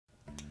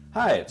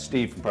Hi, it's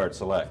Steve from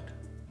PartSelect.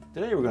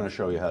 Today we're going to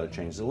show you how to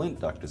change the lint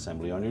duct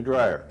assembly on your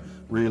dryer.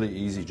 Really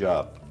easy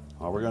job.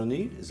 All we're going to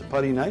need is a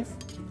putty knife,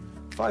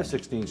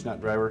 5/16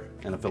 nut driver,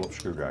 and a Phillips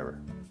screwdriver.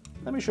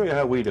 Let me show you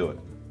how we do it.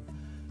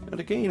 Now,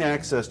 to gain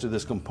access to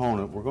this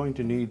component, we're going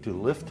to need to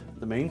lift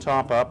the main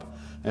top up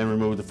and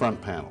remove the front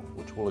panel,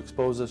 which will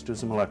expose us to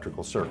some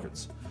electrical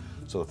circuits.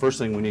 So the first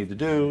thing we need to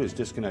do is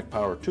disconnect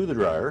power to the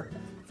dryer.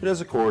 If it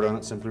has a cord on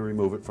it, simply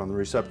remove it from the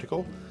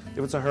receptacle. If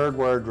it's a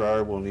hardwired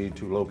dryer, we'll need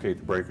to locate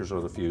the breakers or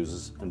the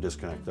fuses and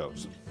disconnect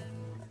those.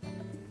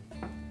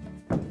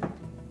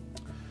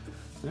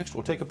 Next,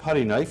 we'll take a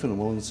putty knife and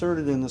we'll insert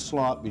it in the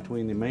slot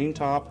between the main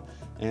top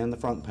and the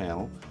front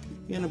panel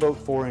in about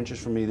 4 inches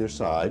from either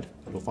side.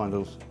 You'll find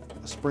a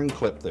spring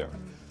clip there.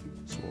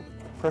 So we'll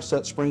press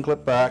that spring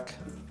clip back,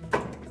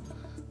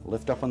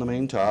 lift up on the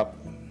main top,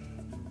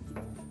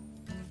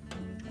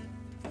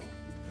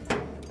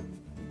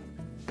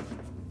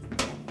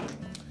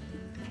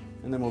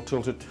 and then we'll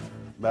tilt it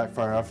back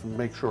far enough and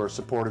make sure it's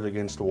supported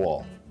against the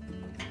wall.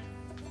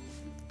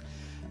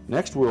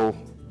 Next, we'll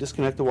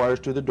disconnect the wires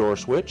to the door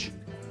switch.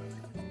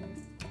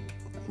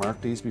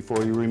 Mark these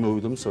before you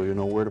remove them so you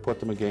know where to put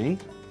them again.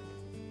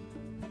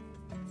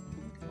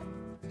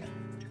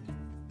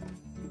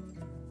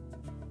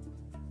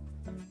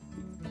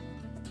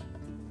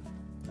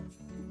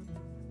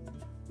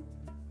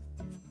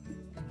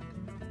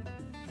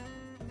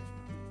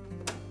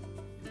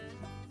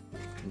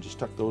 And just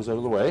tuck those out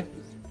of the way.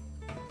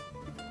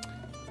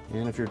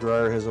 And if your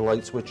dryer has a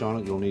light switch on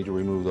it, you'll need to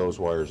remove those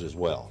wires as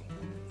well.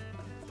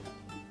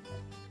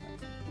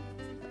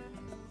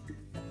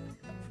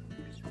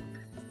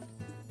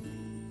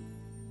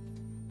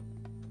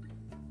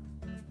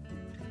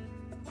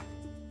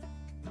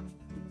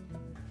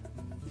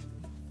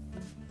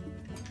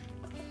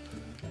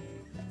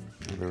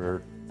 There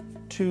are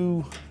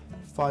two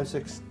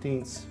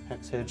 5/16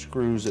 hex head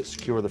screws that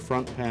secure the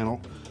front panel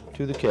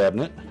to the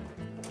cabinet.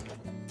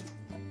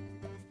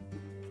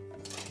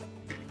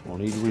 We'll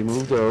need to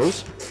remove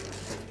those.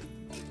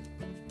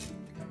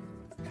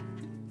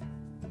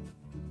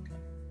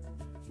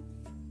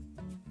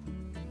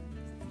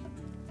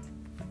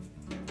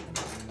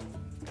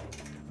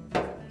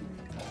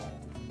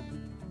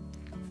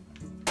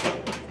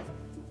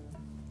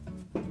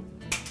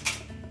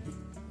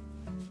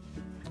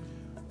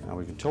 Now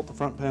we can tilt the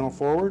front panel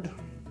forward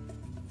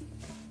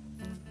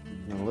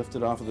and lift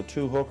it off of the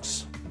two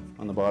hooks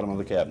on the bottom of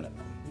the cabinet.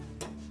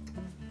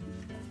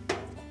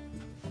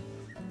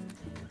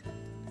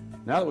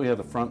 Now that we have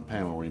the front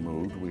panel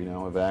removed, we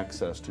now have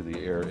access to the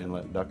air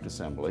inlet duct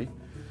assembly.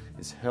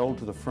 It's held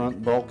to the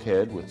front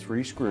bulkhead with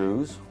 3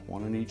 screws,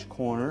 one in each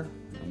corner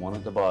and one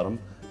at the bottom.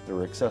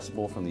 They're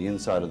accessible from the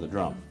inside of the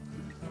drum.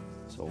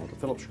 So with the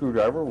Phillips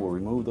screwdriver, we'll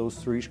remove those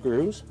 3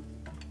 screws.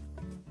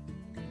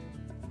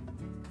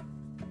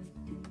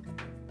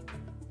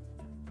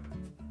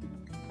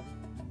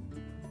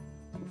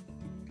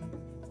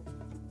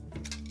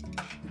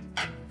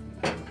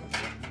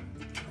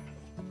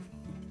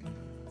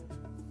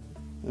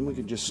 Then we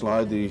can just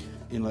slide the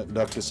inlet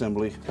duct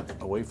assembly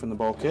away from the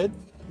bulkhead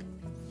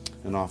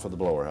and off of the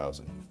blower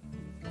housing.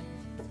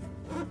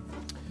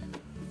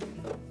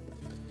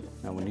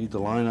 Now we need to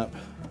line up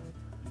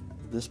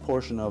this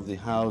portion of the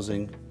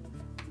housing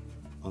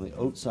on the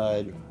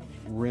outside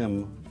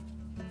rim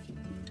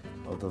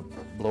of the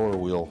blower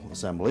wheel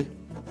assembly.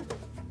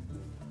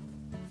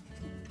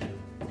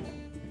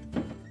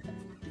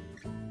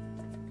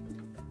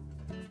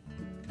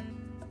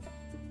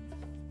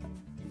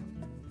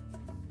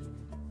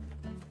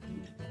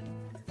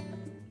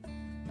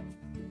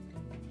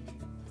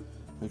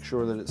 Make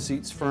sure that it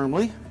seats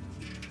firmly,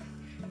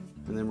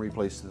 and then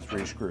replace the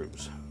 3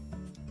 screws.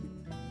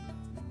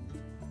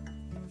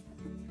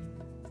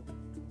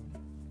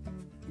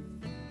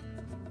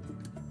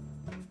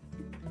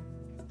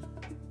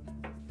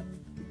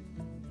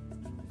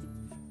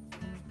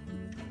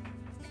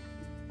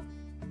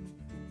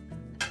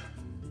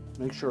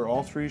 Make sure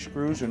all 3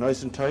 screws are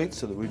nice and tight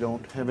so that we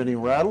don't have any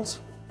rattles.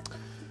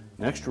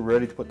 Next, we're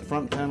ready to put the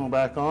front panel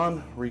back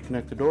on,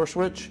 reconnect the door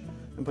switch,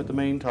 and put the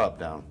main top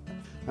down.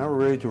 Now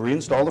we're ready to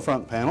reinstall the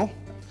front panel.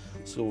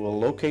 So we'll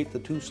locate the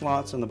 2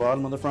 slots on the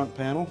bottom of the front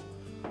panel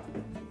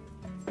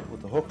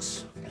with the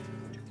hooks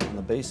on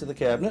the base of the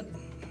cabinet.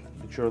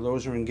 Make sure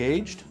those are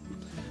engaged.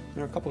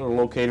 There are a couple of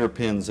locator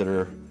pins that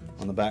are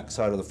on the back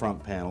side of the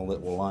front panel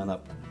that will line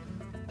up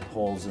the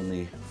holes in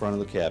the front of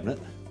the cabinet.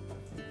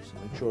 So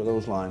make sure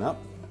those line up.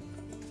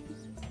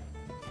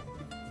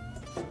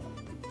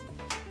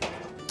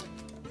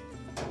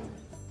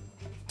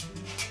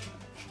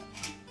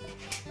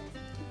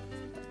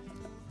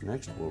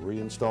 Next, we'll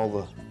reinstall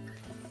the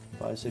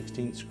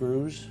 5/16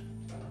 screws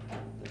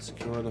that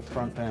secure the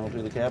front panel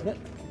to the cabinet.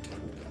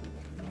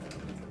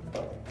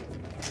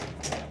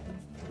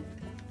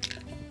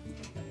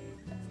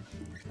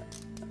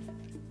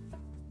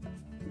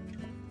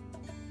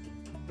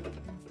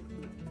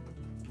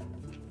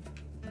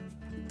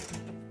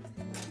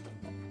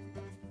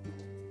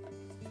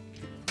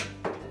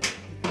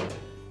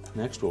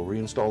 Next, we'll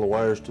reinstall the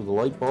wires to the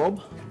light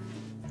bulb.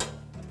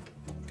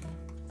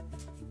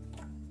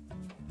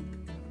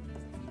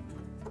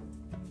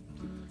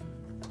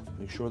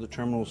 Make sure the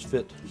terminals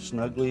fit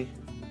snugly.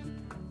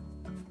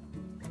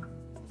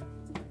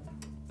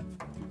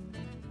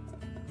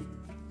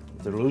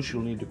 If they're loose,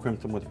 you'll need to crimp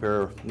them with a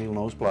pair of needle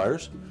nose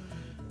pliers.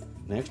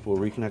 Next, we'll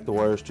reconnect the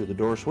wires to the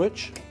door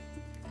switch.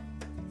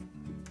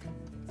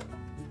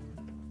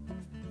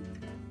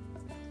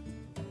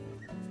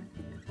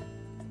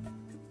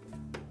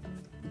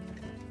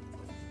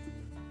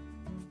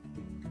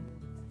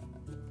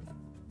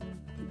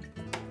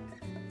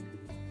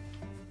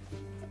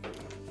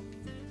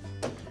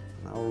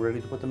 Now we're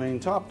ready to put the main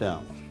top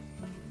down.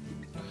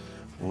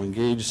 We'll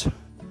engage the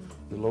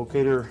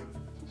locator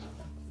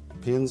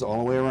pins all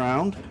the way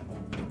around,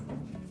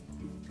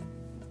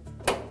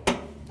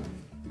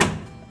 and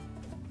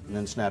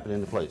then snap it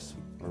into place.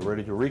 We're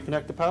ready to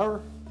reconnect the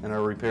power, and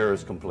our repair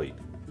is complete.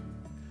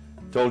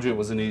 Told you it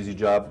was an easy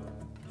job.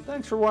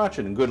 Thanks for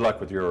watching, and good luck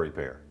with your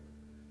repair.